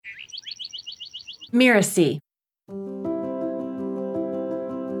Miracy.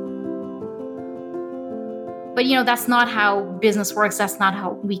 But, that's not how business works. That's not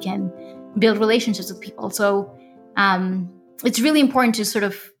how we can build relationships with people. So it's really important to sort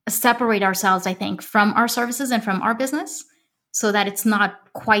of separate ourselves, I think, from our services and from our business so that it's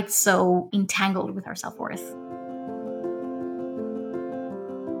not quite so entangled with our self-worth.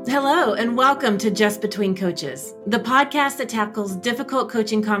 Hello, and welcome to Just Between Coaches, the podcast that tackles difficult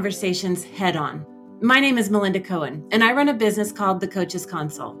coaching conversations head on. My name is Melinda Cohen, and I run a business called The Coaches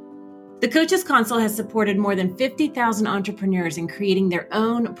Console. The Coaches Console has supported more than 50,000 entrepreneurs in creating their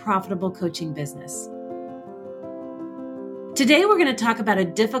own profitable coaching business. Today, we're going to talk about a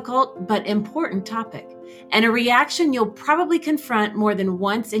difficult but important topic and a reaction you'll probably confront more than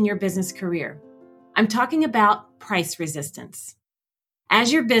once in your business career. I'm talking about price resistance.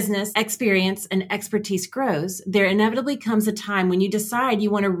 As your business experience and expertise grows, there inevitably comes a time when you decide you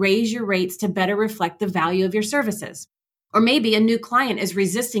want to raise your rates to better reflect the value of your services. Or maybe a new client is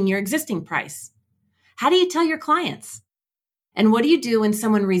resisting your existing price. How do you tell your clients? And what do you do when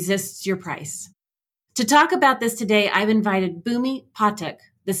someone resists your price? To talk about this today, I've invited Bhoomi Pathak,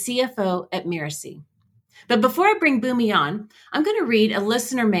 the CFO at Miracy. But before I bring Bhoomi on, I'm going to read a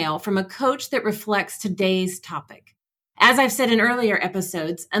listener mail from a coach that reflects today's topic. As I've said in earlier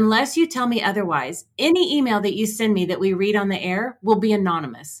episodes, unless you tell me otherwise, any email that you send me that we read on the air will be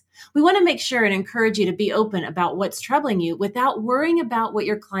anonymous. We want to make sure and encourage you to be open about what's troubling you without worrying about what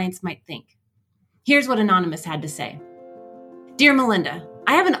your clients might think. Here's what Anonymous had to say. Dear Melinda,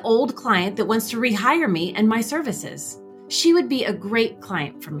 I have an old client that wants to rehire me and my services. She would be a great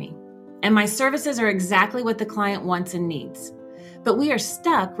client for me, and my services are exactly what the client wants and needs. But we are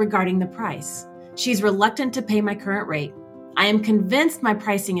stuck regarding the price. She's reluctant to pay my current rate. I am convinced my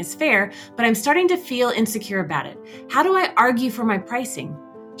pricing is fair, but I'm starting to feel insecure about it. How do I argue for my pricing?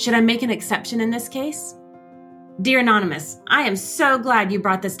 Should I make an exception in this case? Dear Anonymous, I am so glad you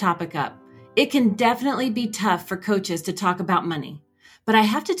brought this topic up. It can definitely be tough for coaches to talk about money. But I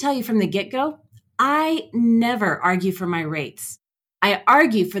have to tell you from the get-go, I never argue for my rates. I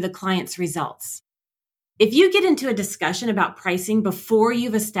argue for the client's results. If you get into a discussion about pricing before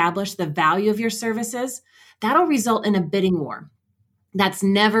you've established the value of your services, that'll result in a bidding war. That's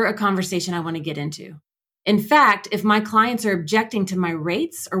never a conversation I want to get into. In fact, if my clients are objecting to my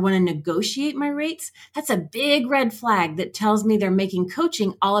rates or want to negotiate my rates, that's a big red flag that tells me they're making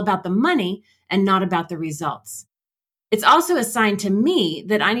coaching all about the money and not about the results. It's also a sign to me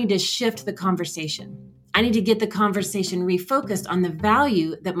that I need to shift the conversation. I need to get the conversation refocused on the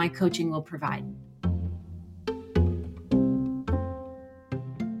value that my coaching will provide.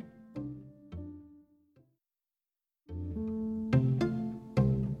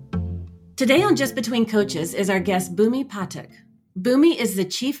 Today on Just Between Coaches is our guest, Bhoomi Pathak. Bhoomi is the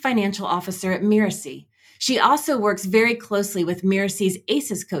Chief Financial Officer at Miracy. She also works very closely with Miracy's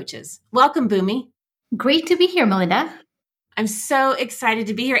ACES coaches. Welcome, Bhoomi. Great to be here, Melinda. I'm so excited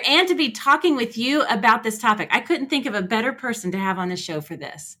to be here and to be talking with you about this topic. I couldn't think of a better person to have on the show for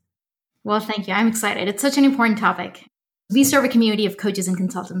this. Well, thank you. I'm excited. It's such an important topic. We serve a community of coaches and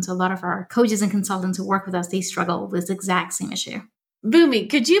consultants. A lot of our coaches and consultants who work with us, they struggle with this exact same issue. Bhoomi,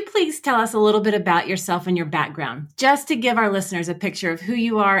 could you please tell us a little bit about yourself and your background, just to give our listeners a picture of who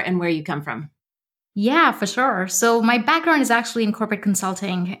you are and where you come from? Yeah, for sure. So my background is actually in corporate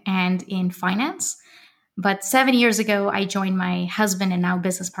consulting and in finance. But 7 years ago, I joined my husband and now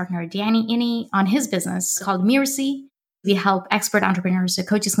business partner, Danny Inney, on his business called Miracy. We help expert entrepreneurs, so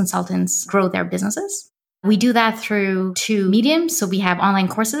coaches, consultants, grow their businesses. We do that through two mediums. So we have online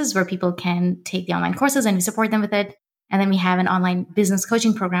courses where people can take the online courses and we support them with it. And then we have an online business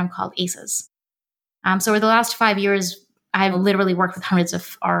coaching program called ACES. So over the last 5 years, I've literally worked with hundreds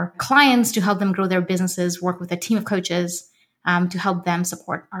of our clients to help them grow their businesses, work with a team of coaches to help them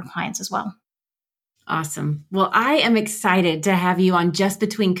support our clients as well. Awesome. Well, I am excited to have you on Just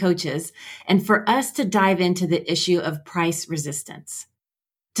Between Coaches and for us to dive into the issue of price resistance.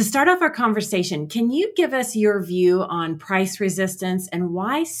 To start off our conversation, can you give us your view on price resistance and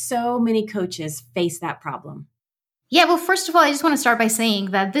why so many coaches face that problem? Yeah, well, first of all, I just want to start by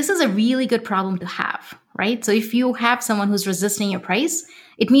saying that this is a really good problem to have, right? So if you have someone who's resisting your price,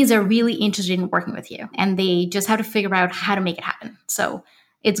 it means they're really interested in working with you and they just have to figure out how to make it happen. So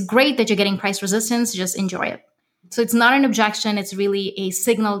it's great that you're getting price resistance, just enjoy it. So it's not an objection, it's really a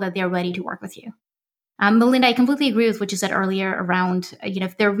signal that they're ready to work with you. Melinda, I completely agree with what you said earlier around,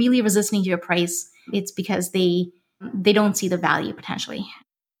 if they're really resisting to your price, it's because they don't see the value potentially.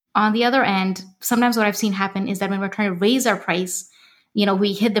 On the other end, sometimes what I've seen happen is that when we're trying to raise our price,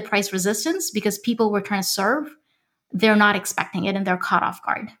 we hit the price resistance because people we're trying to serve, they're not expecting it and they're caught off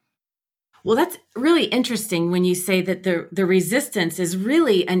guard. Well, that's really interesting when you say that the resistance is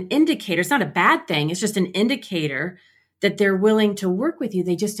really an indicator. It's not a bad thing. It's just an indicator that they're willing to work with you.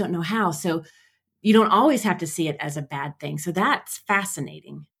 They just don't know how. So you don't always have to see it as a bad thing. So that's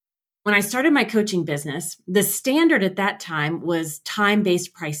fascinating. When I started my coaching business, the standard at that time was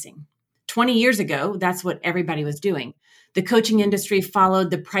time-based pricing. 20 years ago, that's what everybody was doing. The coaching industry followed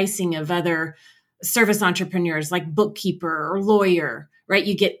the pricing of other service entrepreneurs like bookkeeper or lawyer, right?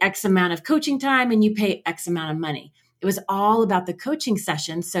 You get X amount of coaching time and you pay X amount of money. It was all about the coaching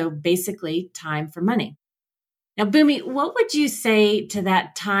session. So basically time for money. Now, Bhoomi, what would you say to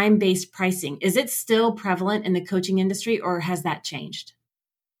that time-based pricing? Is it still prevalent in the coaching industry or has that changed?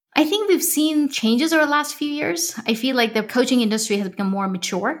 I think we've seen changes over the last few years. I feel like the coaching industry has become more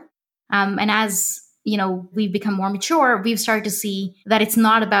mature. And as we've become more mature, we've started to see that it's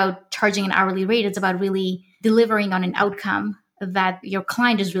not about charging an hourly rate. It's about really delivering on an outcome that your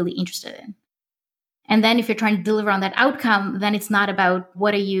client is really interested in. And then if you're trying to deliver on that outcome, then it's not about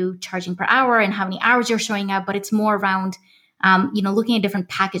what are you charging per hour and how many hours you're showing up, but it's more around, looking at different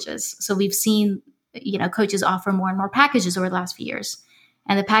packages. So we've seen, coaches offer more and more packages over the last few years.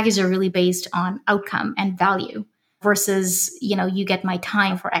 And the packages are really based on outcome and value versus, you get my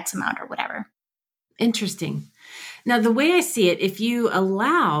time for X amount or whatever. Interesting. Now, the way I see it, if you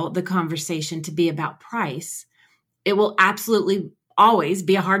allow the conversation to be about price, it will absolutely always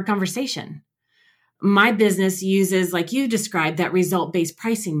be a hard conversation. My business uses, like you described, that result-based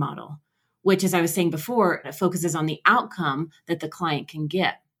pricing model, which, as I was saying before, focuses on the outcome that the client can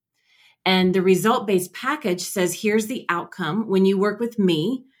get. And the result-based package says, here's the outcome when you work with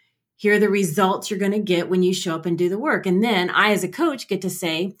me. Here are the results you're going to get when you show up and do the work. And then I, as a coach, get to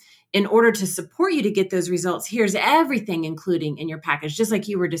say, in order to support you to get those results, here's everything including in your package, just like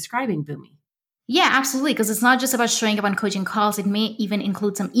you were describing, Bhoomi. Yeah, absolutely. Because it's not just about showing up on coaching calls. It may even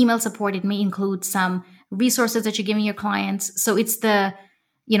include some email support. It may include some resources that you're giving your clients. So it's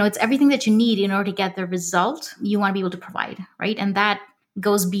it's everything that you need in order to get the result you want to be able to provide, right? And that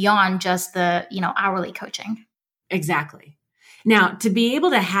goes beyond just the, hourly coaching. Exactly. Now, to be able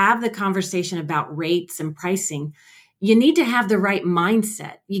to have the conversation about rates and pricing, you need to have the right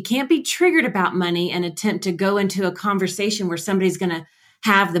mindset. You can't be triggered about money and attempt to go into a conversation where somebody's going to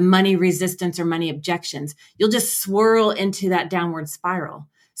have the money resistance or money objections. You'll just swirl into that downward spiral.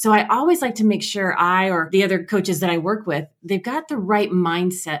 So I always like to make sure I or the other coaches that I work with, they've got the right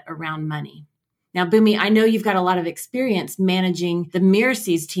mindset around money. Now, Bhoomi, I know you've got a lot of experience managing the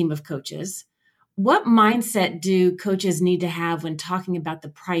Miracles team of coaches. What mindset do coaches need to have when talking about the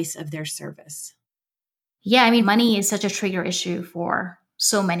price of their service? Yeah, money is such a trigger issue for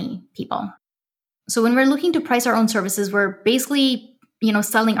so many people. So when we're looking to price our own services, we're basically,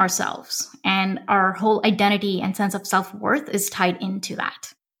 selling ourselves, and our whole identity and sense of self-worth is tied into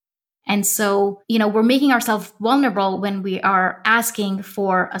that. And so, we're making ourselves vulnerable when we are asking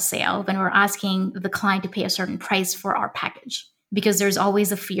for a sale, when we're asking the client to pay a certain price for our package, because there's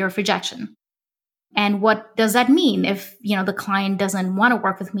always a fear of rejection. And what does that mean if, the client doesn't want to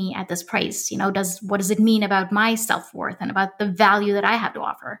work with me at this price? What does it mean about my self-worth and about the value that I have to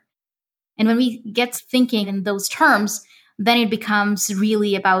offer? And when we get thinking in those terms, then it becomes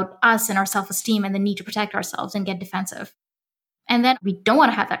really about us and our self-esteem and the need to protect ourselves and get defensive. And then we don't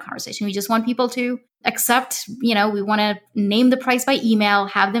want to have that conversation. We just want people to accept, we want to name the price by email,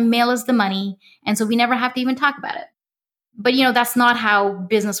 have them mail us the money. And so we never have to even talk about it. But, that's not how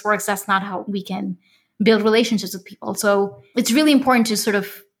business works. That's not how we can build relationships with people. So it's really important to sort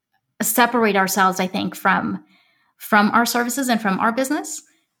of separate ourselves, I think, from our services and from our business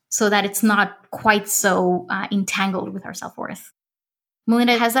so that it's not quite so entangled with our self-worth.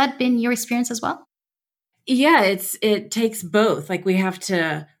 Melinda, has that been your experience as well? Yeah, it takes both. Like we have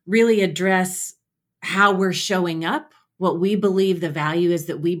to really address how we're showing up, what we believe the value is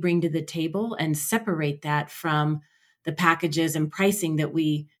that we bring to the table, and separate that from the packages and pricing that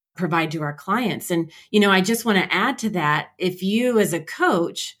we provide to our clients. And, I just want to add to that, if you as a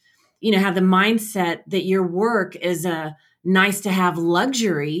coach, have the mindset that your work is a nice to have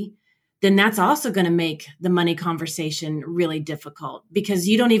luxury, then that's also going to make the money conversation really difficult because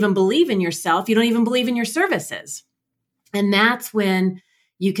you don't even believe in yourself. You don't even believe in your services. And that's when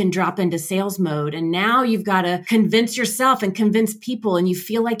you can drop into sales mode. And now you've got to convince yourself and convince people, and you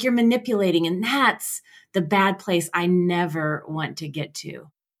feel like you're manipulating. And that's the bad place I never want to get to.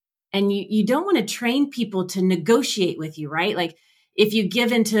 And you don't want to train people to negotiate with you, right? Like if you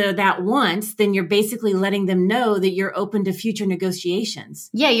give into that once, then you're basically letting them know that you're open to future negotiations.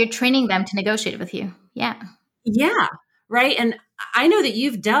 Yeah, you're training them to negotiate with you. Yeah. Yeah. right? And I know that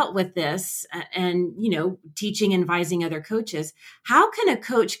you've dealt with this and, teaching and advising other coaches. How can a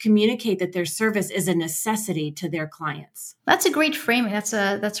coach communicate that their service is a necessity to their clients? That's a great framing. That's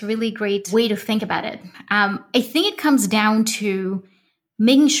a really great way to think about it. I think it comes down to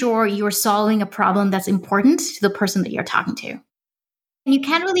making sure you're solving a problem that's important to the person that you're talking to. And you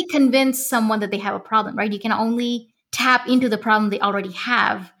can't really convince someone that they have a problem, right? You can only tap into the problem they already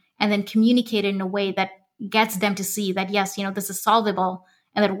have and then communicate it in a way that gets them to see that, yes, this is solvable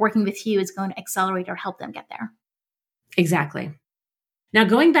and that working with you is going to accelerate or help them get there. Exactly. Now,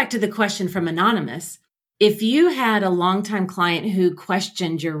 going back to the question from Anonymous, if you had a longtime client who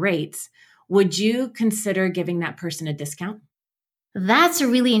questioned your rates, would you consider giving that person a discount? That's a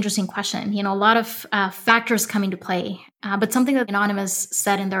really interesting question. A lot of factors come into play. But something that Anonymous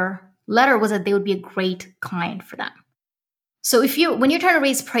said in their letter was that they would be a great client for them. So when you're trying to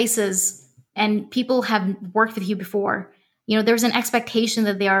raise prices and people have worked with you before, there's an expectation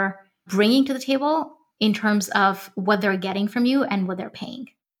that they are bringing to the table in terms of what they're getting from you and what they're paying.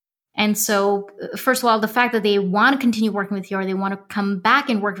 And so, first of all, the fact that they want to continue working with you or they want to come back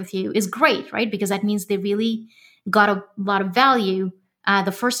and work with you is great, right? Because that means they really got a lot of value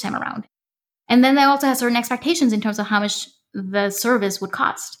the first time around. And then they also have certain expectations in terms of how much the service would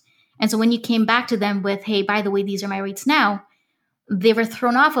cost. And so when you came back to them with, hey, by the way, these are my rates now, they were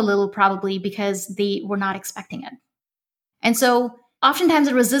thrown off a little probably because they were not expecting it. And so oftentimes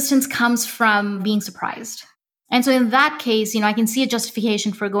the resistance comes from being surprised. And so in that case, I can see a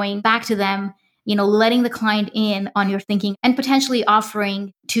justification for going back to them, letting the client in on your thinking and potentially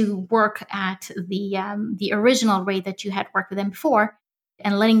offering to work at the original rate that you had worked with them before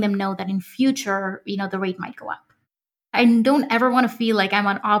and letting them know that in future, the rate might go up. I don't ever want to feel like I'm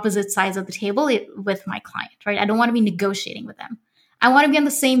on opposite sides of the table with my client, right? I don't want to be negotiating with them. I want to be on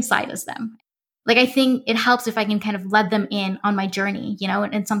the same side as them. Like, I think it helps if I can kind of let them in on my journey,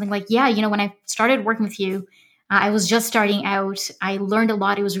 and something like, when I started working with you, I was just starting out. I learned a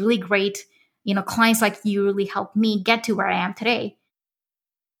lot. It was really great. Clients like you really helped me get to where I am today.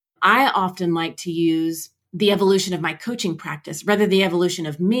 I often like to use the evolution of my coaching practice, rather the evolution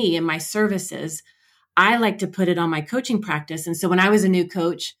of me and my services. I like to put it on my coaching practice. And so when I was a new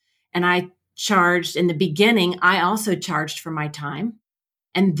coach and I charged in the beginning, I also charged for my time.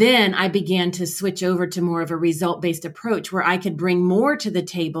 And then I began to switch over to more of a result-based approach where I could bring more to the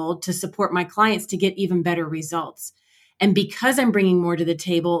table to support my clients to get even better results. And because I'm bringing more to the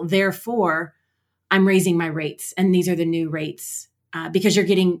table, therefore, I'm raising my rates. And these are the new rates because you're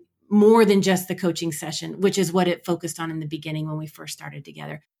getting more than just the coaching session, which is what it focused on in the beginning when we first started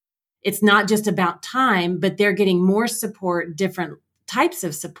together. It's not just about time, but they're getting more support, different types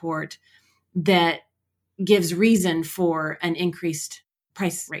of support that gives reason for an increased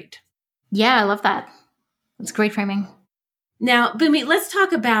price rate. Yeah, I love that. That's great framing. Now, Bhoomi, let's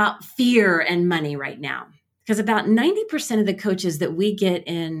talk about fear and money right now, because about 90% of the coaches that we get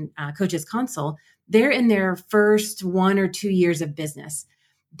in Coaches Console, they're in their first 1 or 2 years of business.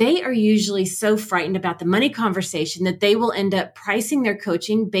 They are usually so frightened about the money conversation that they will end up pricing their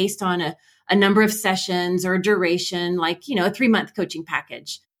coaching based on a number of sessions or duration, like, a 3-month coaching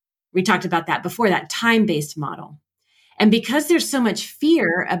package. We talked about that before, that time-based model. And because there's so much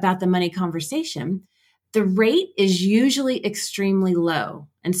fear about the money conversation, the rate is usually extremely low.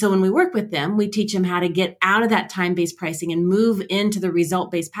 And so when we work with them, we teach them how to get out of that time-based pricing and move into the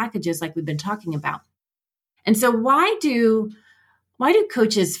result-based packages like we've been talking about. And so why do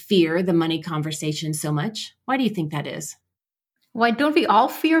coaches fear the money conversation so much? Why do you think that is? Why don't we all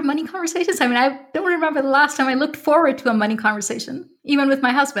fear money conversations? I mean, I don't remember the last time I looked forward to a money conversation, even with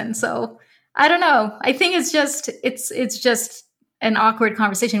my husband. So I don't know. I think it's just an awkward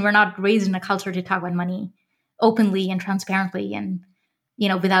conversation. We're not raised in a culture to talk about money openly and transparently and,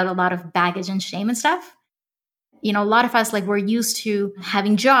 without a lot of baggage and shame and stuff. A lot of us, we're used to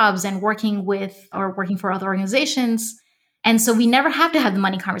having jobs and working for other organizations. And so we never have to have the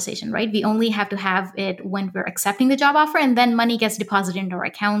money conversation, right? We only have to have it when we're accepting the job offer, and then money gets deposited into our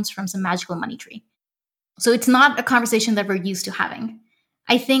accounts from some magical money tree. So it's not a conversation that we're used to having.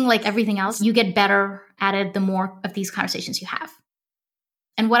 I think like everything else, you get better at it the more of these conversations you have.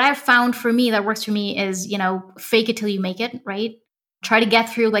 And what I've found for me that works for me is, fake it till you make it, right? Try to get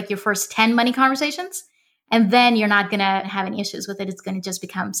through your first 10 money conversations, and then you're not going to have any issues with it. It's going to just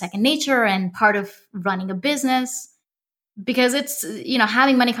become second nature and part of running a business. Because it's,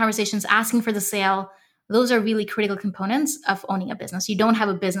 having money conversations, asking for the sale, those are really critical components of owning a business. You don't have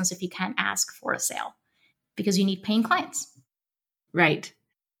a business if you can't ask for a sale because you need paying clients. Right.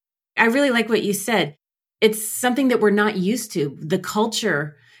 I really like what you said. It's something that we're not used to. The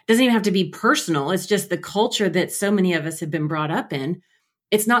culture doesn't even have to be personal. It's just the culture that so many of us have been brought up in.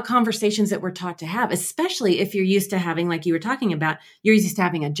 It's not conversations that we're taught to have, especially if you're used to having, like you were talking about, you're used to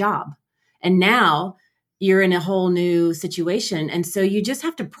having a job. And now you're in a whole new situation. And so you just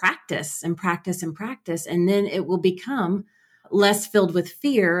have to practice and practice and practice. And then it will become less filled with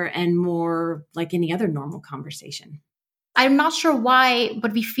fear and more like any other normal conversation. I'm not sure why,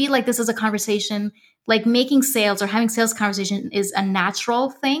 but we feel like this is a conversation, like making sales or having sales conversation is a natural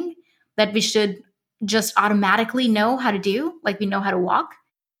thing that we should just automatically know how to do, like we know how to walk.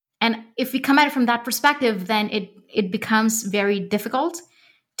 And if we come at it from that perspective, then it becomes very difficult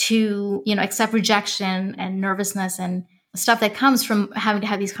to, accept rejection and nervousness and stuff that comes from having to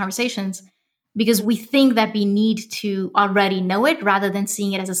have these conversations, because we think that we need to already know it rather than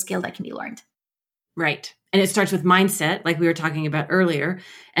seeing it as a skill that can be learned. Right. And it starts with mindset, like we were talking about earlier.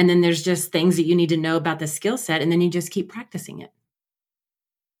 And then there's just things that you need to know about the skill set, and then you just keep practicing it.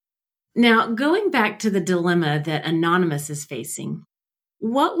 Now, going back to the dilemma that Anonymous is facing,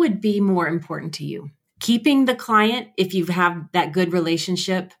 what would be more important to you? Keeping the client if you have that good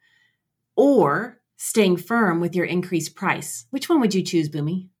relationship, or staying firm with your increased price? Which one would you choose,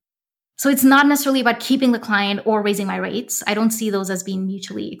 Bhoomi? So it's not necessarily about keeping the client or raising my rates. I don't see those as being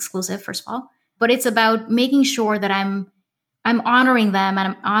mutually exclusive, first of all. But it's about making sure that I'm honoring them and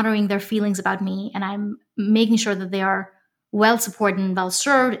I'm honoring their feelings about me, and I'm making sure that they are well supported and well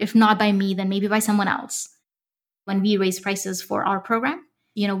served, if not by me, then maybe by someone else. When we raised prices for our program,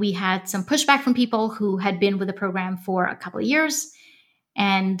 we had some pushback from people who had been with the program for a couple of years,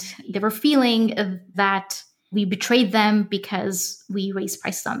 and they were feeling that we betrayed them because we raised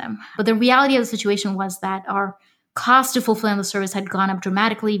prices on them. But the reality of the situation was that our cost to fulfill the service had gone up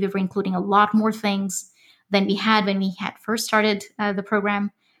dramatically. We were including a lot more things than we had when we had first started the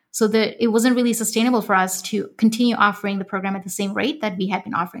program. So that it wasn't really sustainable for us to continue offering the program at the same rate that we had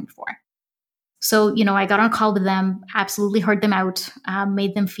been offering before. So, I got on a call with them, absolutely heard them out,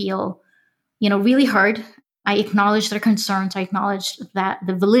 made them feel, really heard. I acknowledged their concerns. I acknowledged that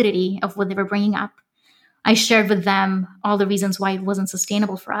the validity of what they were bringing up. I shared with them all the reasons why it wasn't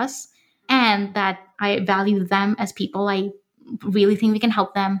sustainable for us, and that I value them as people. I really think we can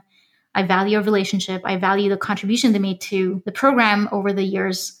help them. I value our relationship. I value the contribution they made to the program over the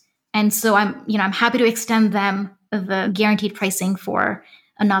years. And so I'm happy to extend them the guaranteed pricing for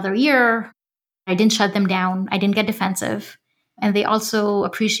another year. I didn't shut them down. I didn't get defensive. And they also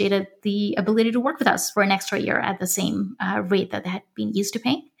appreciated the ability to work with us for an extra year at the same rate that they had been used to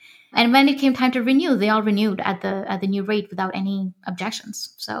paying. And when it came time to renew, they all renewed at the new rate without any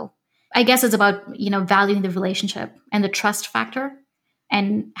objections. So I guess it's about, valuing the relationship and the trust factor,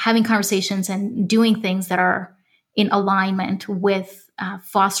 and having conversations and doing things that are in alignment with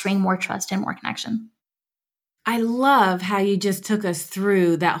fostering more trust and more connection. I love how you just took us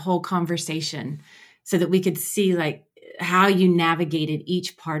through that whole conversation so that we could see like how you navigated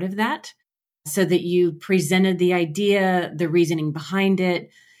each part of that, so that you presented the idea, the reasoning behind it.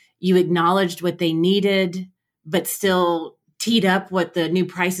 You acknowledged what they needed, but still teed up what the new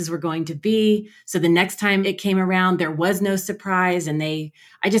prices were going to be. So the next time it came around, there was no surprise. And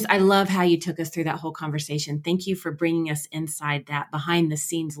I love how you took us through that whole conversation. Thank you for bringing us inside that behind the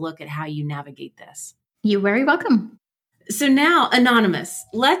scenes look at how you navigate this. You're very welcome. So now, Anonymous,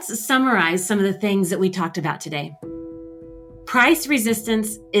 let's summarize some of the things that we talked about today. Price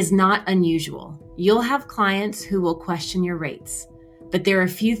resistance is not unusual. You'll have clients who will question your rates, but there are a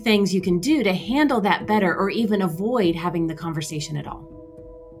few things you can do to handle that better, or even avoid having the conversation at all.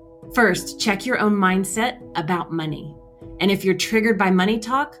 First, check your own mindset about money. And if you're triggered by money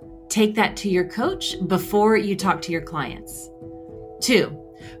talk, take that to your coach before you talk to your clients. 2,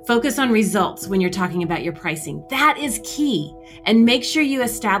 focus on results when you're talking about your pricing. That is key. And make sure you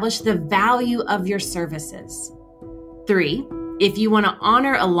establish the value of your services. 3, if you want to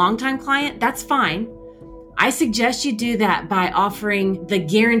honor a longtime client, that's fine. I suggest you do that by offering the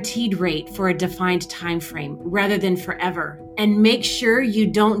guaranteed rate for a defined time frame rather than forever. And make sure you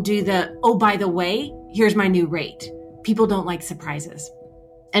don't do the, oh, by the way, here's my new rate. People don't like surprises.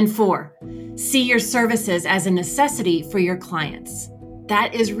 And 4, see your services as a necessity for your clients.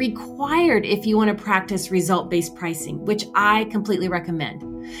 That is required if you want to practice result-based pricing, which I completely recommend.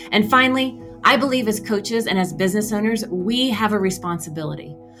 And finally, I believe as coaches and as business owners, we have a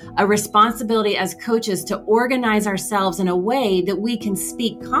responsibility as coaches to organize ourselves in a way that we can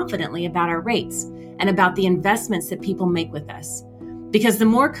speak confidently about our rates and about the investments that people make with us. Because the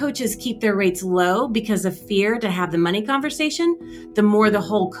more coaches keep their rates low because of fear to have the money conversation, the more the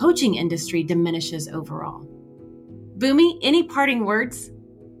whole coaching industry diminishes overall. Bhoomi, any parting words?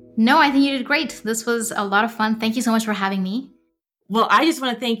 No, I think you did great. This was a lot of fun. Thank you so much for having me. Well, I just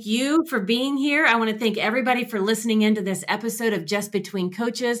want to thank you for being here. I want to thank everybody for listening into this episode of Just Between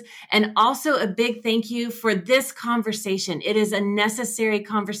Coaches, and also a big thank you for this conversation. It is a necessary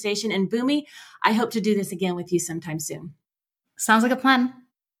conversation. And Bhoomi, I hope to do this again with you sometime soon. Sounds like a plan.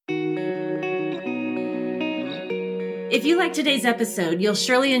 If you like today's episode, you'll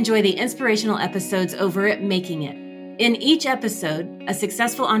surely enjoy the inspirational episodes over at Making It. In each episode, a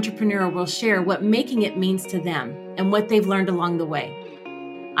successful entrepreneur will share what making it means to them and what they've learned along the way.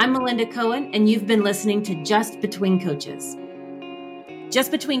 I'm Melinda Cohen, and you've been listening to Just Between Coaches.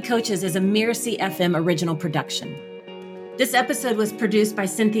 Just Between Coaches is a Miracy FM original production. This episode was produced by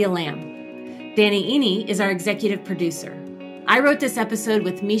Cynthia Lamb. Danny Iny is our executive producer. I wrote this episode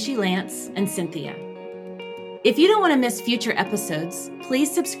with Mishi Lance and Cynthia. If you don't want to miss future episodes,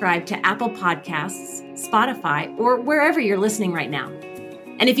 please subscribe to Apple Podcasts, Spotify, or wherever you're listening right now.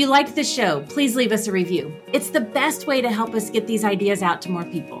 And if you liked the show, please leave us a review. It's the best way to help us get these ideas out to more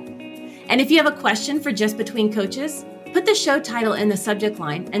people. And if you have a question for Just Between Coaches, put the show title in the subject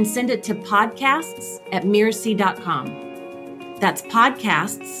line and send it to podcasts@mirasee.com. That's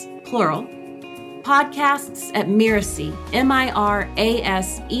podcasts, plural, podcasts@mirasee,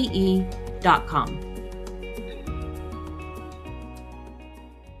 MIRASEE.com.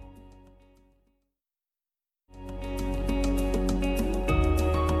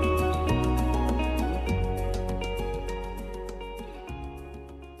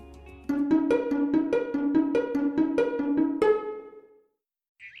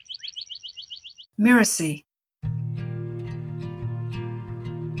 Miracy.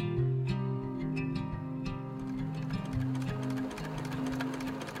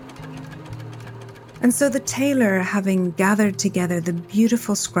 And so the tailor, having gathered together the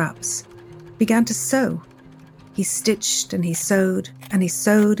beautiful scraps, began to sew. He stitched and he sewed, and he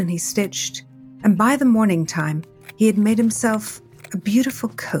sewed and he stitched, and by the morning time, he had made himself a beautiful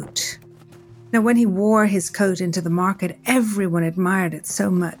coat. Now, when he wore his coat into the market, everyone admired it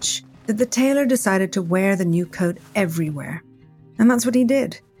so much that the tailor decided to wear the new coat everywhere. And that's what he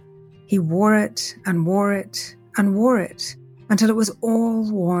did. He wore it and wore it and wore it until it was all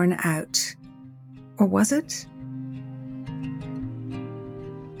worn out. Or was it?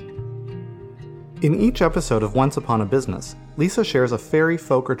 In each episode of Once Upon a Business, Lisa shares a fairy,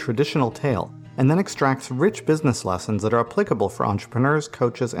 folk, or traditional tale, and then extracts rich business lessons that are applicable for entrepreneurs,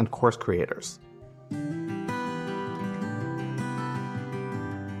 coaches, and course creators.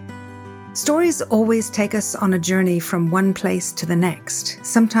 Stories always take us on a journey from one place to the next.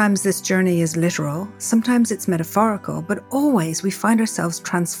 Sometimes this journey is literal, sometimes it's metaphorical, but always we find ourselves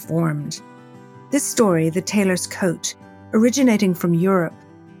transformed. This story, The Tailor's Coat, originating from Europe,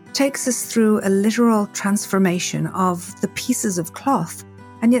 takes us through a literal transformation of the pieces of cloth,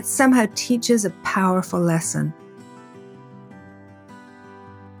 and yet somehow teaches a powerful lesson.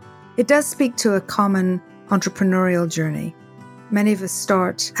 It does speak to a common entrepreneurial journey. Many of us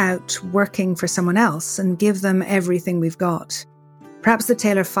start out working for someone else and give them everything we've got. Perhaps the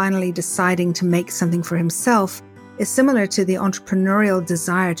tailor finally deciding to make something for himself is similar to the entrepreneurial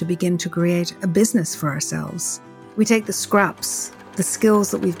desire to begin to create a business for ourselves. We take the scraps, the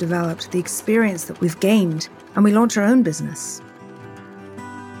skills that we've developed, the experience that we've gained, and we launch our own business.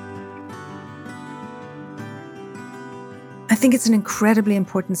 I think it's an incredibly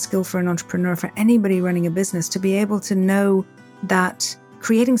important skill for an entrepreneur, for anybody running a business, to be able to know that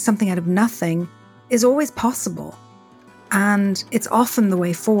creating something out of nothing is always possible. And it's often the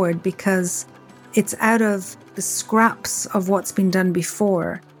way forward because it's out of the scraps of what's been done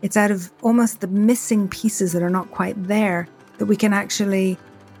before. It's out of almost the missing pieces that are not quite there that we can actually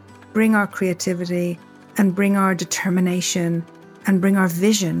bring our creativity and bring our determination and bring our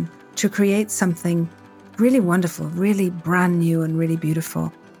vision to create something really wonderful, really brand new and really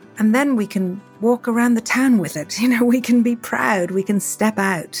beautiful. And then we can walk around the town with it. We can be proud, we can step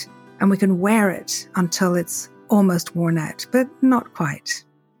out, and we can wear it until it's almost worn out, but not quite.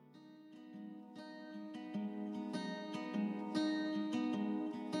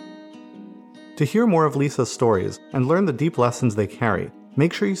 To hear more of Lisa's stories and learn the deep lessons they carry,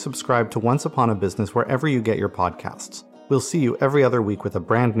 make sure you subscribe to Once Upon a Business wherever you get your podcasts. We'll see you every other week with a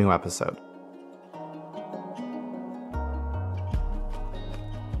brand new episode.